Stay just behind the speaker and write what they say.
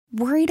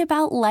Worried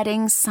about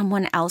letting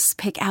someone else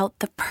pick out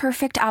the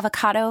perfect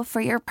avocado for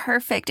your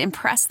perfect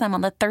impress them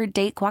on the third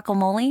date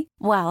guacamole?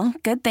 Well,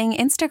 good thing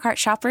Instacart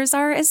shoppers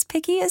are as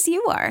picky as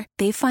you are.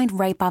 They find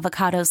ripe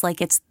avocados like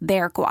it's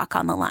their guac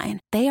on the line.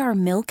 They are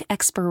milk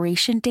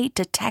expiration date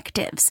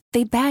detectives.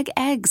 They bag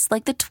eggs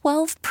like the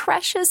 12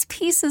 precious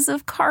pieces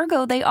of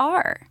cargo they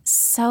are.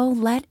 So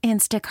let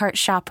Instacart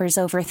shoppers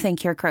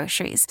overthink your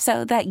groceries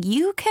so that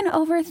you can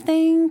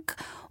overthink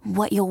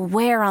what you'll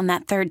wear on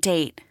that third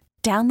date.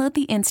 Download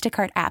the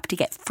Instacart app to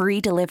get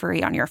free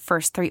delivery on your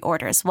first 3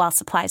 orders while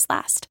supplies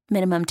last.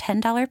 Minimum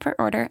 $10 per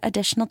order.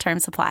 Additional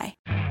terms apply.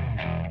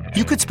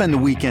 You could spend the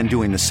weekend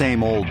doing the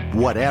same old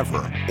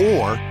whatever,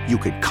 or you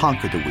could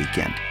conquer the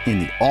weekend in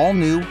the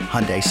all-new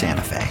Hyundai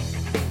Santa Fe.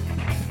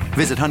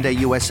 Visit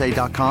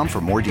HyundaiUSA.com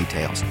for more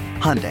details.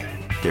 Hyundai,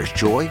 there's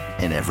joy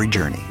in every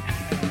journey.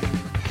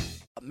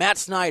 Matt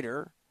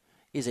Snyder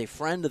is a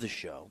friend of the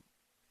show,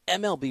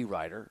 MLB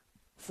writer,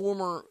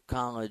 former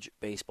college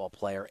baseball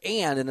player,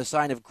 and in a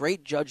sign of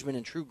great judgment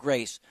and true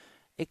grace,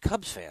 a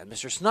Cubs fan.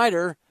 Mr.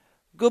 Snyder,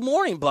 good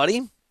morning,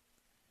 buddy.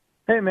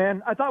 Hey,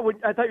 man. I thought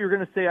you were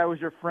going to say I was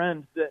your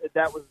friend.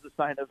 That was the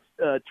sign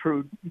of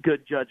true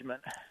good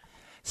judgment.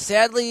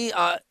 Sadly,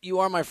 you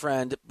are my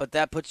friend, but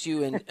that puts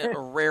you in a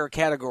rare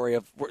category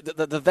of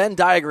the Venn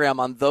diagram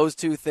on those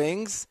two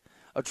things.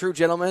 A true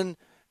gentleman,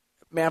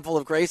 man full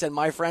of grace, and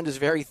my friend is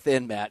very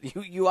thin, Matt.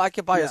 You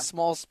occupy a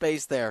small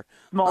space there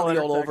on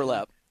the old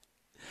overlap.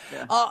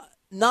 Yeah.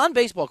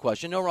 Non-baseball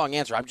question, no wrong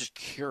answer. I'm just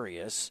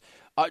curious.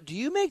 Do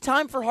you make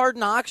time for Hard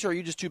Knocks, or are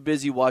you just too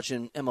busy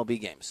watching MLB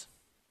games?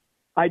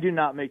 I do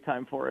not make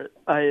time for it.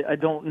 I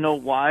don't know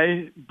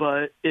why,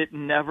 but it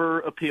never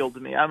appealed to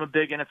me. I'm a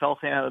big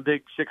NFL fan. I'm a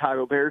big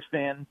Chicago Bears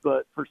fan,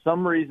 but for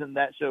some reason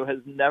that show has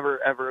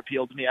never, ever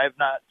appealed to me. I have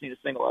not seen a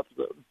single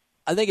episode.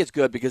 I think it's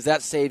good because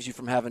that saves you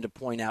from having to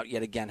point out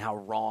yet again how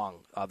wrong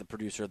the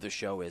producer of the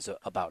show is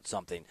about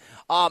something.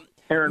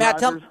 Aaron Matt,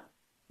 Rodgers?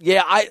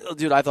 Yeah, I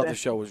thought the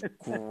show was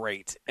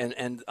great,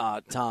 and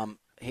Tom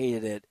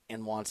hated it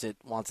and wants it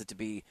to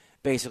be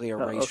basically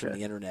erased from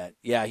the internet.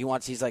 Yeah, he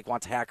wants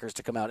hackers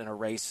to come out and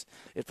erase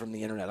it from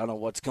the internet. I don't know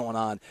what's going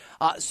on.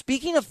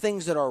 Speaking of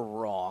things that are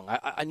wrong,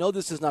 I know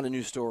this is not a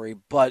new story,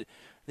 but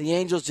the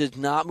Angels did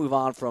not move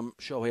on from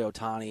Shohei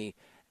Ohtani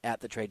at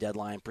the trade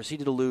deadline.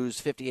 Proceeded to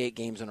lose 58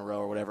 games in a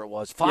row or whatever it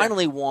was.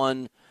 Finally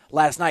won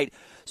last night.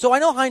 So I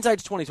know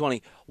hindsight's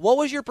 20/20. What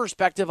was your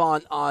perspective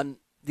on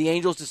the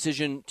Angels'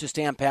 decision to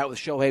stand pat with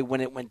Shohei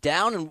when it went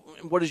down, and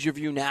what is your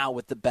view now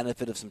with the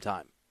benefit of some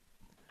time?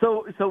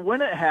 So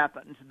when it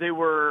happened,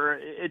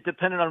 it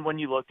depended on when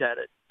you looked at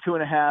it,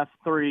 2.5,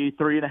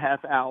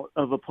 3.5 out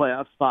of a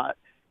playoff spot.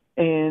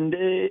 And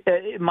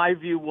my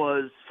view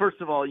was,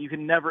 first of all, you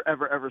can never,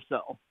 ever, ever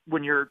sell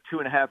when you're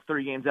 2.5,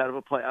 3 games out of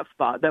a playoff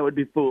spot. That would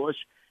be foolish.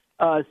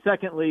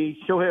 Secondly,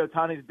 Shohei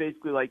Ohtani is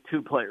basically like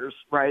 2 players,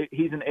 right?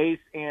 He's an ace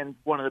and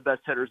one of the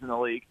best hitters in the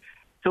league.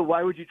 So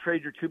why would you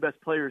trade your 2 best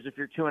players if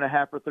you're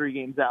 2.5 or 3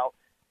 games out?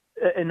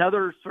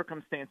 Another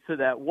circumstance to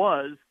that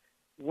was,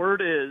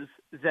 word is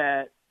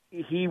that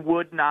he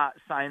would not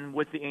sign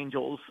with the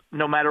Angels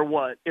no matter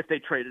what if they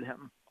traded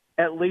him.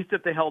 At least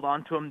if they held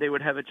on to him, they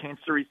would have a chance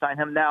to re-sign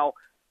him. Now,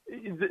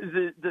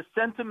 the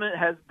sentiment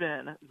has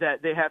been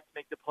that they have to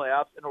make the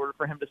playoffs in order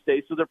for him to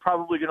stay, so they're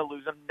probably going to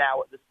lose him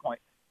now at this point.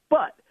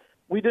 But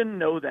we didn't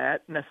know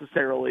that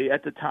necessarily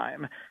at the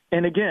time.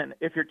 And again,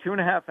 if you're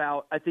 2.5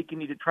 out, I think you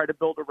need to try to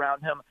build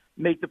around him,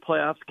 make the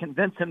playoffs,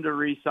 convince him to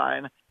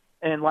re-sign,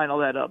 and line all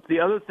that up.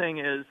 The other thing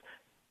is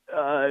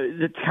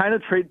the kind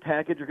of trade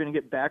package you're going to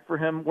get back for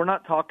him. We're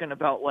not talking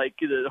about like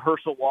the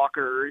Herschel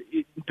Walker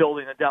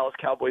building a Dallas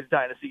Cowboys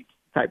dynasty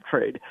type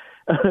trade.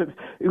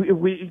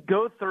 We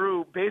go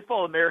through –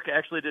 Baseball America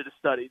actually did a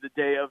study the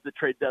day of the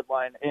trade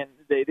deadline, and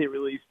they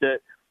released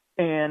it.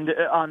 And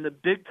on the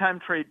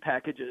big-time trade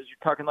packages, you're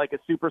talking like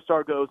a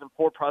superstar goes and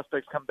 4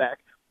 prospects come back,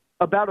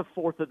 about a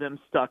fourth of them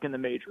stuck in the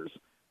majors.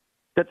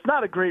 That's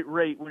not a great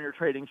rate when you're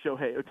trading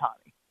Shohei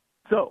Ohtani.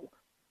 So,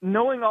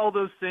 knowing all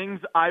those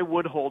things, I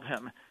would hold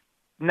him.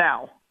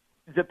 Now,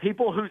 the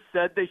people who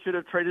said they should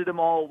have traded him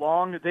all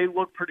along, they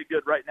look pretty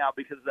good right now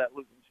because of that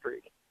losing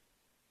streak.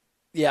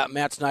 Yeah,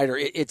 Matt Snyder,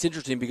 it's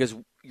interesting because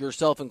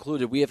yourself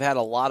included, we have had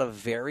a lot of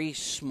very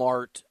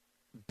smart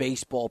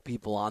baseball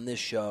people on this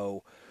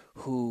show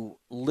who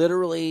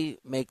literally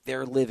make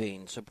their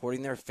living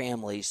supporting their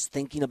families,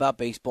 thinking about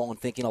baseball and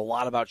thinking a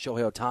lot about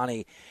Shohei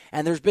Ohtani.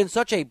 And there's been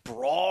such a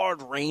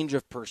broad range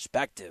of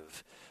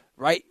perspective,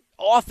 right?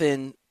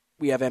 Often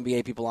we have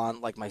NBA people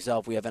on, like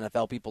myself. We have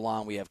NFL people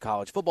on. We have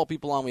college football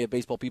people on. We have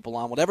baseball people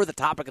on. Whatever the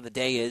topic of the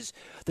day is,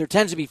 there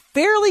tends to be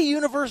fairly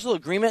universal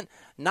agreement.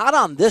 Not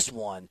on this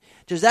one.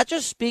 Does that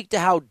just speak to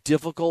how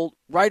difficult,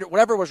 right,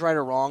 whatever was right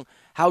or wrong,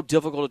 how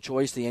difficult a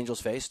choice the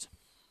Angels faced?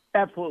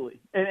 Absolutely.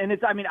 And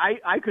it's, I mean,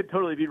 I could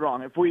totally be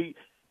wrong. If we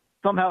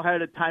somehow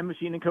had a time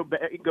machine and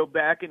go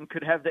back and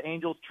could have the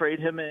Angels trade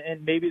him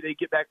and maybe they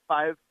get back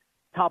 5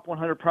 top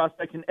 100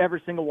 prospects and every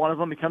single one of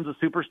them becomes a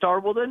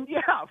superstar, well then,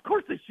 yeah, of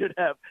course they should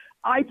have.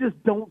 I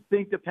just don't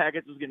think the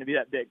package was going to be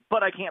that big,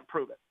 but I can't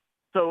prove it.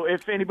 So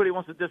if anybody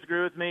wants to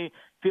disagree with me,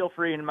 feel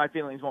free, and my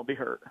feelings won't be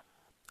hurt.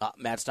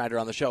 Matt Snyder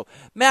on the show.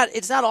 Matt,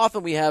 it's not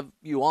often we have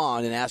you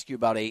on and ask you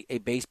about a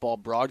baseball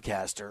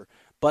broadcaster,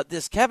 but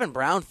this Kevin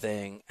Brown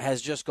thing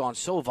has just gone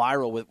so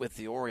viral with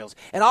the Orioles.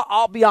 And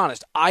I'll be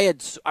honest, I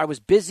was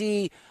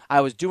busy.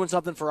 I was doing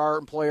something for our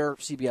employer,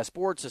 CBS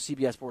Sports, a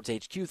CBS Sports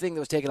HQ thing that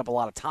was taking up a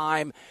lot of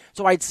time.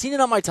 So I'd seen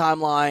it on my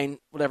timeline,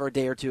 whatever, a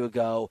day or two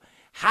ago.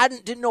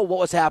 Didn't know what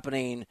was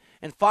happening,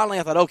 and finally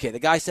I thought, okay, the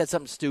guy said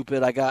something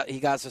stupid. He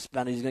got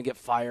suspended. He's going to get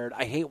fired.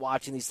 I hate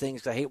watching these things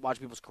because I hate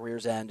watching people's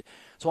careers end.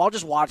 So I'll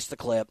just watch the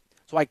clip.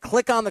 So I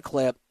click on the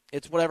clip.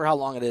 It's whatever how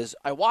long it is.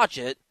 I watch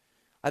it.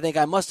 I think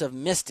I must have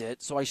missed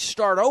it. So I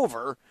start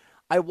over.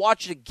 I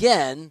watch it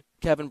again.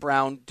 Kevin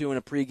Brown doing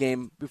a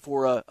pregame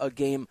before a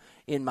game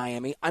in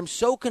Miami. I'm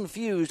so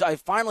confused. I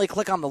finally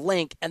click on the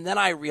link, and then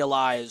I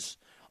realize,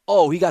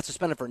 oh, he got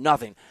suspended for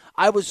nothing.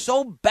 I was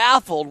so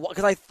baffled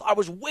because I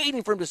was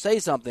waiting for him to say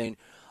something.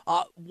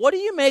 What do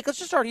you make? Let's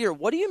just start here.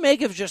 What do you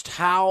make of just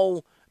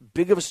how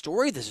big of a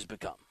story this has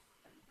become?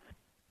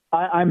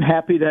 I'm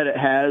happy that it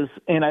has,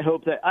 and I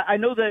hope that I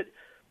know that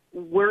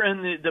we're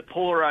in the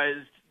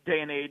polarized day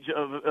and age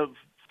of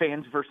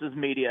fans versus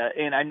media,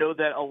 and I know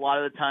that a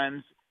lot of the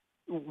times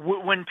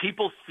when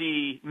people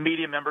see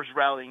media members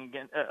rallying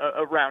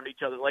around each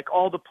other, like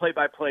all the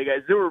play-by-play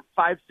guys, there were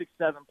 5, 6,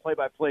 7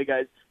 play-by-play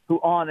guys who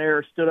on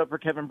air stood up for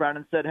Kevin Brown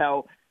and said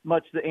how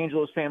much the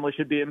Angelos family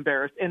should be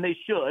embarrassed, and they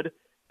should,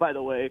 by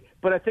the way.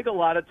 But I think a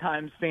lot of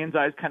times fans'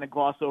 eyes kind of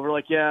gloss over,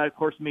 like, yeah, of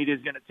course media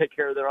is going to take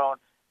care of their own.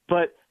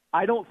 But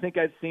I don't think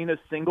I've seen a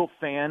single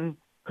fan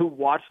who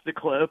watched the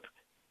clip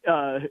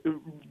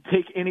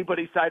take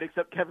anybody's side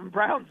except Kevin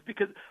Brown's,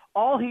 because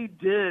all he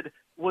did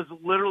was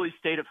literally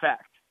state a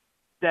fact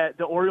that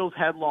the Orioles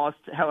had lost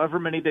however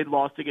many they'd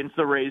lost against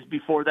the Rays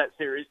before that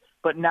series,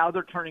 but now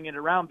they're turning it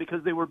around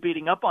because they were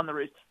beating up on the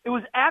Rays. It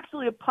was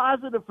actually a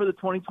positive for the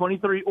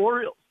 2023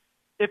 Orioles.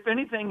 If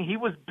anything, he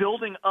was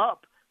building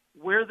up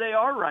where they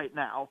are right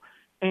now.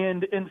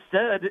 And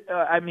instead,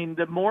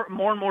 the more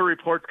and more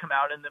reports come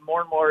out, and the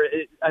more and more,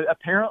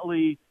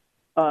 apparently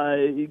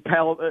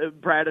Kyle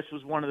Bradish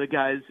was one of the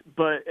guys,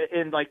 but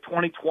in like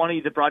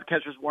 2020, the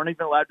broadcasters weren't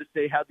even allowed to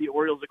say how the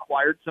Orioles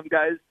acquired some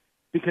guys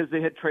because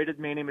they had traded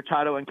Manny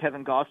Machado and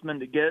Kevin Gossman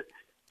to get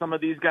some of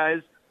these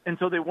guys. And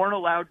so they weren't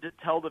allowed to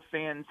tell the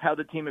fans how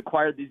the team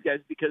acquired these guys,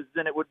 because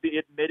then it would be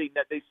admitting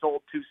that they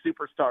sold 2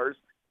 superstars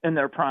in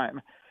their prime.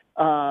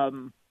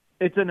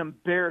 It's an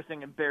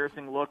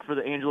embarrassing look for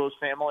the Angelos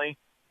family,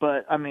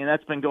 but,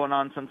 that's been going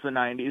on since the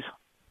 90s.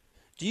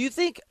 Do you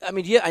think, I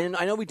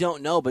know we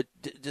don't know, but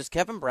does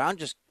Kevin Brown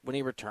just, when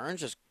he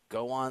returns, just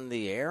go on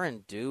the air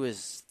and do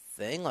his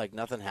thing like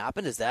nothing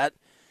happened? Is that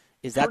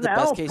the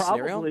best case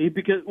scenario?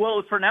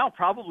 For now,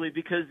 probably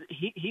because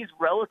he's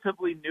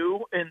relatively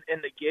new in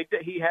the gig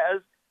that he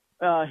has.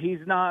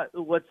 He's not,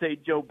 let's say,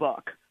 Joe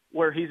Buck,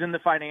 where he's in the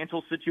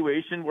financial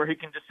situation where he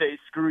can just say,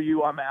 screw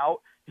you, I'm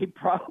out. He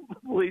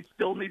probably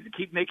still needs to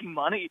keep making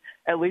money,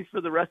 at least for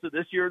the rest of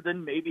this year.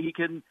 Then maybe he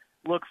can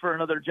look for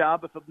another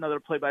job if another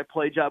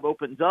play-by-play job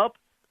opens up.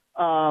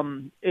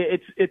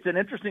 It's an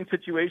interesting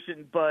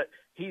situation, but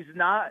he's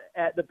not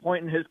at the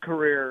point in his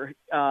career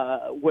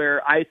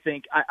where I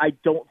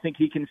don't think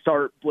he can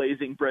start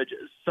blazing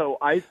bridges. So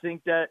I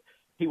think that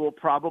he will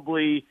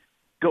probably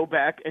go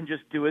back and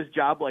just do his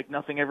job like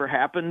nothing ever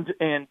happened.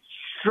 And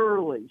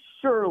surely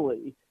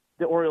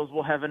the Orioles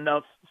will have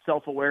enough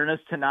self-awareness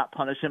to not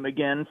punish him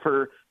again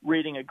for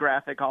reading a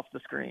graphic off the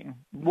screen.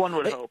 One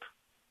would hope.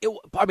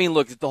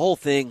 Look, the whole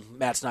thing,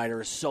 Matt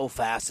Snyder, is so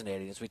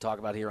fascinating, as we talk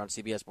about here on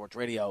CBS Sports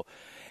Radio.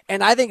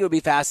 And I think it would be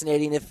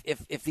fascinating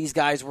if these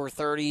guys were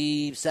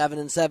 37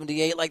 and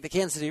 78 like the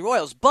Kansas City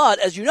Royals. But,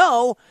 as you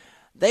know,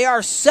 they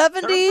are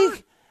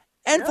 70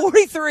 and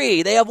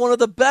 43. They have one of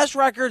the best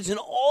records in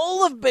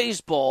all of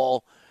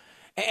baseball.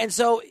 And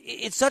so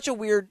it's such a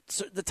weird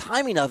 – the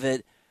timing of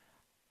it.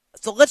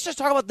 So let's just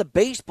talk about the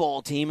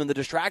baseball team and the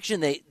distraction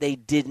they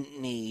didn't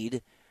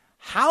need.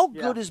 How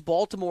good is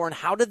Baltimore, and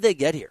how did they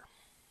get here?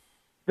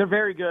 They're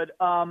very good.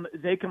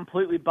 They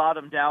completely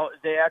bottomed out.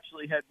 They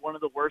actually had one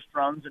of the worst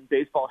runs in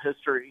baseball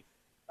history.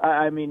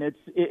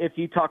 If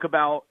you talk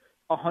about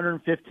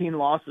 115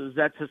 losses,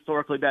 that's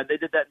historically bad. They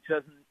did that in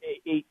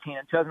 2018.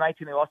 In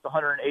 2019, they lost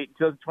 108. In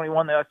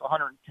 2021, they lost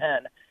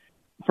 110.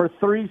 For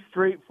 3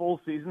 straight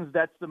full seasons,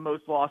 that's the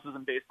most losses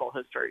in baseball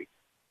history.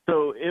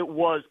 So it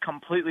was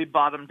completely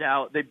bottomed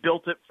out. They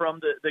built it from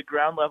the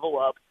ground level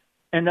up.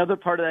 Another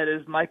part of that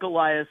is Mike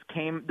Elias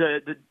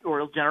the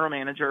Orioles general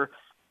manager,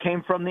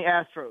 came from the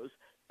Astros.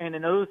 And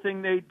another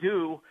thing they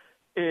do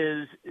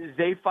is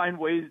they find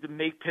ways to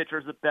make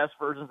pitchers the best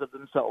versions of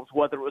themselves,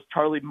 whether it was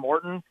Charlie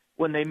Morton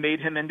when they made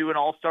him into an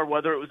all-star,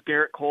 whether it was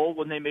Garrett Cole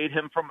when they made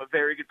him from a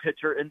very good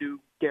pitcher into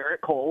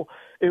Garrett Cole.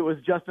 It was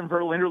Justin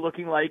Verlander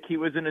looking like he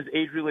was in his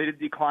age-related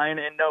decline,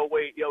 and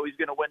he's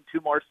going to win 2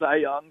 more Cy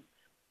Youngs.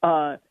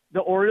 The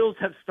Orioles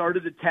have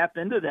started to tap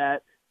into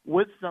that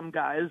with some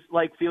guys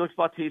like Felix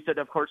Bautista.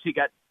 Of course, he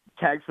got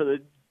tagged for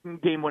the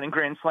game-winning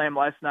grand slam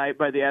last night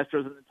by the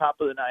Astros in the top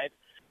of the ninth.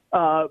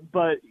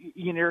 But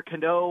Yennier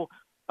Cano,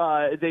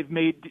 They've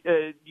made,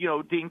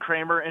 Dean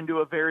Kramer into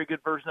a very good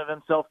version of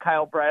himself.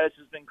 Kyle Bradish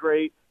has been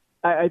great.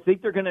 I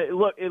think they're going to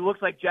look. It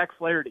looks like Jack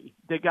Flaherty.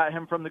 They got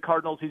him from the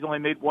Cardinals. He's only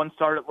made one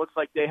start. It looks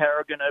like they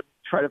are going to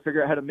try to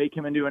figure out how to make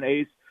him into an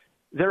ace.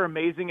 They're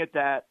amazing at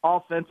that.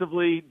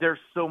 Offensively, they're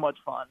so much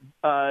fun.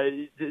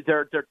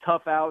 They're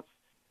tough outs.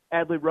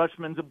 Adley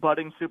Rutschman's a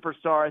budding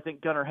superstar. I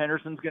think Gunnar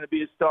Henderson's going to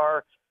be a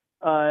star.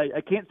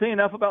 I can't say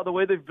enough about the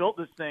way they've built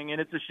this thing, and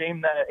it's a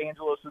shame that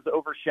Angelos has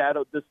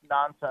overshadowed this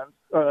nonsense,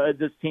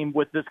 this team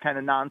with this kind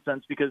of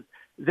nonsense, because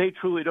they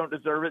truly don't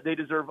deserve it. They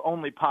deserve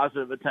only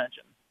positive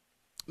attention.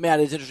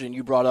 Matt, it's interesting.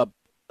 You brought up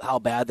how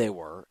bad they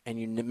were, and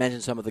you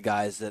mentioned some of the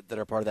guys that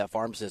are part of that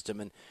farm system,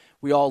 and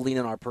we all lean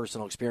on our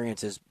personal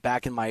experiences.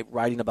 Back in my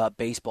writing about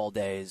baseball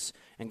days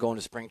and going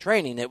to spring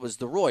training, it was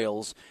the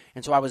Royals,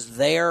 and so I was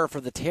there for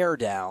the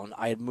teardown.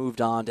 I had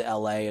moved on to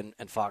L.A.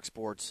 and Fox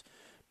Sports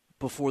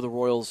before the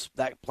Royals,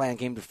 that plan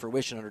came to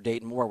fruition under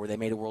Dayton Moore, where they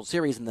made a World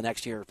Series, and the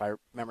next year, if my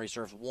memory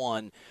serves,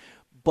 won.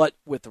 But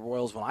with the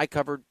Royals, when I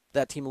covered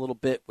that team a little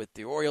bit, with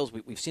the Orioles,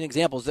 we've seen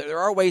examples. There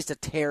are ways to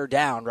tear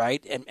down,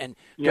 right, and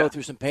go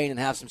through some pain and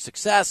have some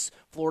success.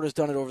 Florida's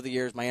done it over the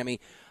years, Miami.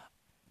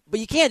 But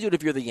you can't do it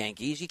if you're the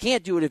Yankees. You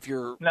can't do it if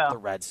you're the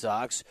Red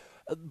Sox.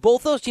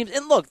 Both those teams,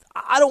 and look,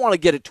 I don't want to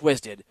get it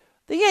twisted.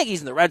 The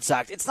Yankees and the Red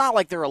Sox, it's not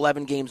like they're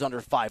 11 games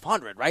under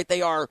 500, right?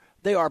 They are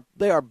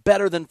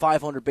better than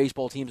 500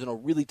 baseball teams in a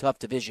really tough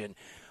division.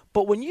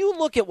 But when you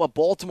look at what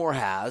Baltimore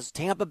has,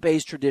 Tampa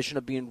Bay's tradition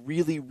of being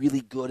really,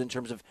 really good in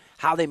terms of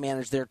how they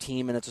manage their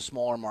team, and it's a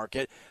smaller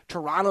market.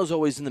 Toronto's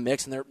always in the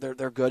mix, and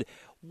they're good.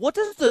 What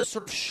does the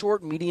sort of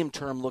short, medium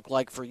term look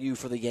like for you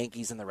for the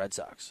Yankees and the Red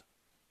Sox?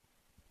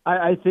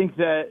 I think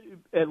that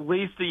at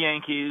least the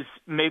Yankees,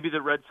 maybe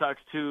the Red Sox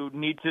too,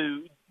 need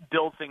to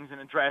build things in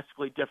a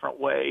drastically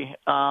different way.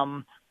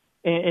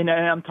 And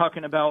I'm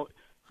talking about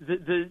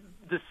the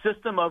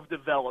system of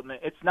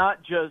development. It's not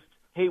just,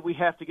 hey, we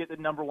have to get the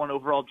number one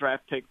overall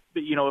draft pick,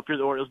 if you're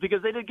the Orioles,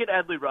 because they did get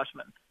Adley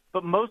Rutschman.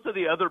 But most of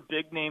the other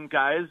big-name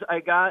guys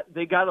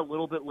they got a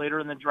little bit later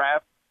in the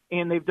draft,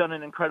 and they've done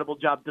an incredible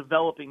job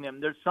developing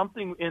them. There's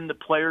something in the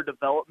player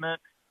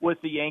development with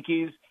the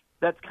Yankees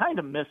that's kind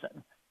of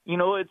missing. You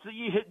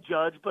hit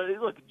Judge, but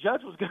look,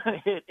 Judge was going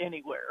to hit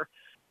anywhere.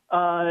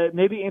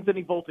 Maybe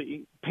Anthony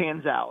Volpe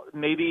pans out.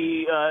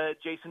 Maybe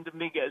Jason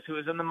Dominguez, who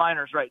is in the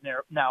minors right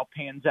now,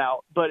 pans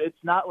out. But it's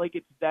not like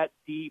it's that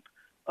deep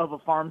of a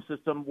farm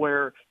system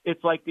where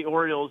it's like the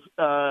Orioles,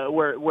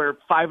 where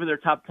 5 of their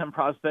top 10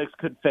 prospects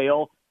could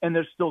fail, and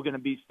they're still going to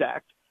be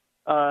stacked.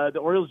 The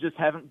Orioles just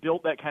haven't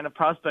built that kind of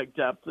prospect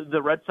depth.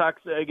 The Red Sox,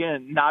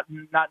 again, not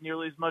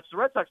nearly as much. The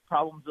Red Sox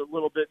problem's a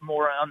little bit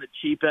more on the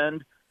cheap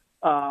end.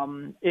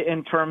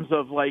 In terms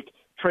of like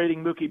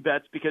trading Mookie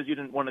Betts because you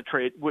didn't want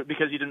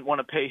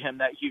to pay him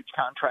that huge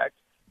contract,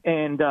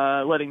 and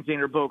letting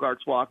Xander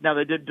Bogaerts walk. Now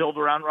they did build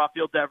around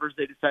Rafael Devers.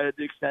 They decided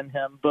to extend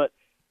him, but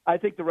I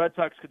think the Red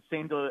Sox could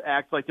seem to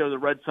act like they're the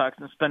Red Sox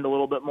and spend a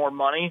little bit more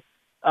money.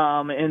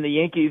 In the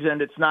Yankees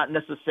end, it's not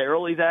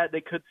necessarily that.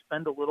 They could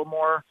spend a little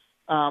more,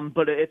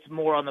 but it's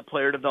more on the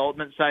player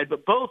development side.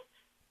 But both,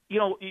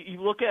 you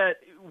look at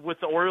with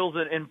the Orioles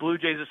and Blue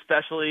Jays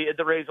especially,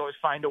 the Rays always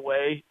find a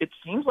way. It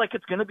seems like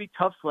it's going to be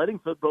tough sledding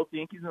for both the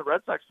Yankees and the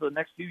Red Sox for the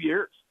next few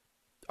years.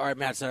 All right,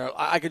 Matt Snyder,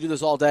 I could do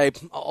this all day.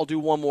 I'll do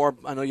one more.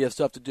 I know you have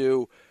stuff to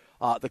do.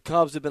 The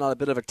Cubs have been on a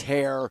bit of a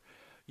tear.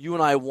 You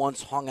and I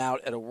once hung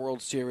out at a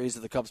World Series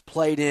that the Cubs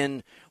played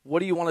in. What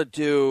do you want to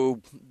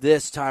do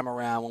this time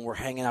around when we're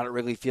hanging out at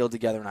Wrigley Field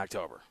together in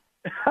October?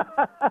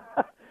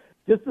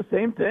 Just the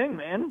same thing,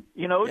 man.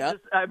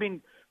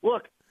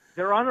 Look,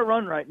 they're on a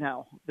run right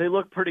now. They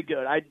look pretty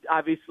good.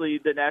 Obviously,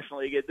 the National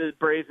League, the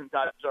Braves and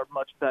Dodgers are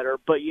much better.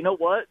 But you know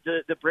what?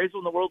 The Braves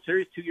won the World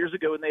Series 2 years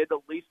ago, and they had the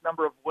least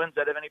number of wins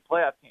out of any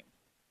playoff team.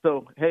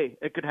 So, hey,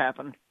 it could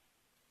happen.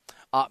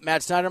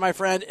 Matt Snyder, my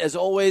friend, as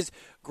always,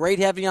 great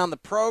having you on the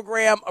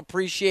program.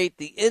 Appreciate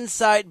the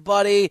insight,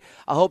 buddy.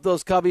 I hope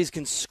those Cubbies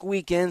can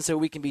squeak in so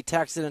we can be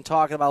texting and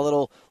talking about a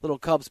little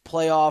Cubs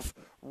playoff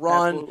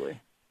run.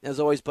 Absolutely. As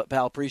always,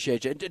 pal,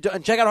 appreciate you.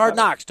 And check out Hard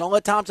Knocks. Don't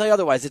let Tom tell you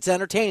otherwise. It's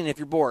entertaining if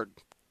you're bored.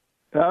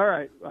 All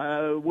right.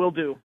 Will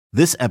do.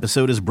 This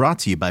episode is brought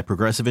to you by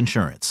Progressive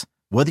Insurance.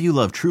 Whether you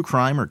love true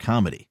crime or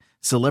comedy,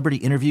 celebrity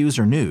interviews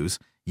or news,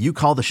 you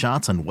call the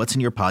shots on what's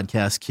in your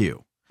podcast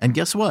queue. And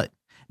guess what?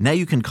 Now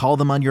you can call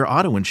them on your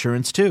auto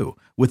insurance too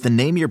with the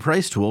Name Your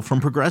Price tool from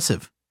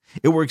Progressive.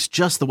 It works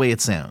just the way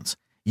it sounds.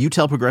 You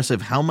tell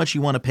Progressive how much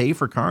you want to pay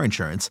for car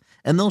insurance,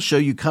 and they'll show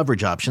you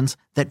coverage options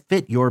that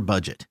fit your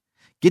budget.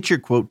 Get your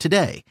quote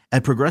today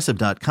at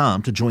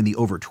Progressive.com to join the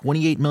over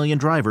 28 million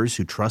drivers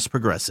who trust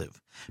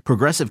Progressive.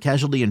 Progressive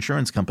Casualty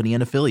Insurance Company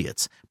and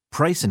Affiliates.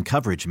 Price and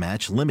coverage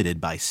match limited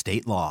by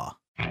state law.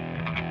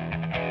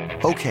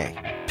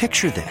 Okay,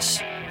 picture this.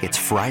 It's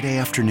Friday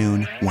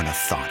afternoon when a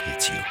thought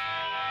hits you.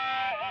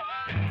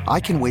 I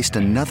can waste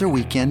another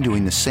weekend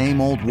doing the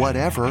same old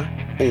whatever,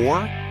 or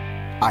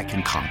I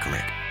can conquer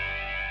it.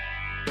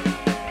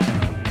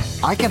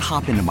 I can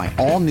hop into my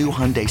all-new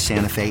Hyundai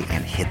Santa Fe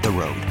and hit the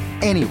road.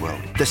 Any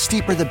road. The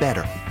steeper, the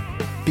better.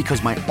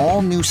 Because my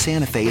all-new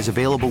Santa Fe is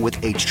available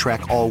with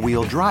H-Track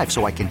all-wheel drive,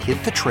 so I can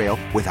hit the trail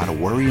without a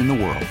worry in the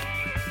world.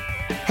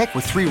 Heck,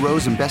 with 3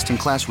 rows and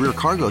best-in-class rear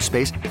cargo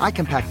space, I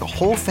can pack the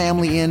whole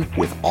family in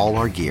with all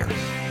our gear.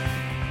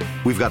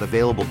 We've got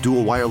available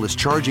dual wireless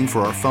charging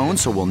for our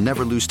phones, so we'll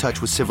never lose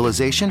touch with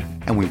civilization,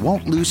 and we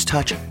won't lose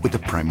touch with the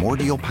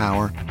primordial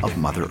power of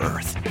Mother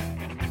Earth.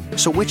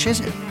 So which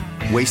is it?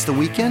 Waste the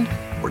weekend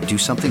or do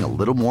something a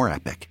little more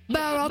epic?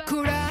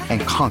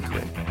 And conquer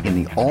it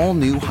in the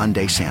all-new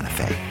Hyundai Santa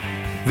Fe.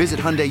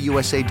 Visit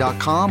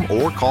HyundaiUSA.com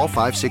or call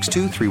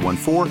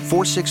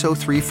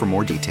 562-314-4603 for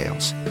more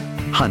details.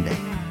 Hyundai,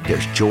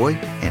 there's joy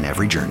in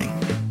every journey.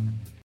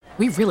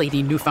 We really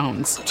need new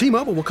phones.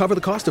 T-Mobile will cover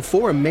the cost of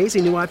 4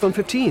 amazing new iPhone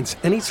 15s,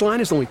 and each line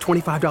is only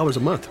 $25 a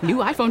month. New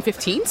iPhone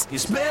 15s?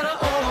 It's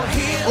better over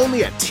here.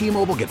 Only at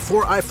T-Mobile, get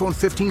 4 iPhone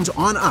 15s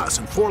on us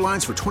and 4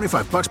 lines for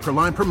 $25 per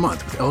line per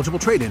month with eligible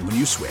trade-in when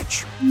you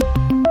switch.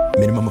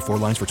 Minimum of 4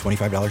 lines for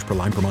 $25 per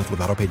line per month with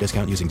autopay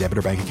discount using debit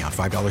or bank account.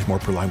 $5 more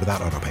per line without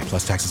autopay,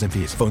 plus taxes and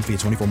fees. Phone fee at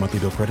 24 monthly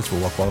bill credits for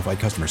well-qualified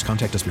customers.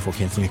 Contact us before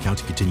canceling account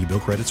to continue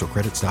bill credits or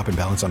credit stop and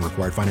balance on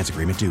required finance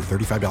agreement due.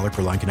 $35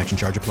 per line connection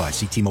charge applies.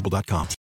 See T-Mobile.com.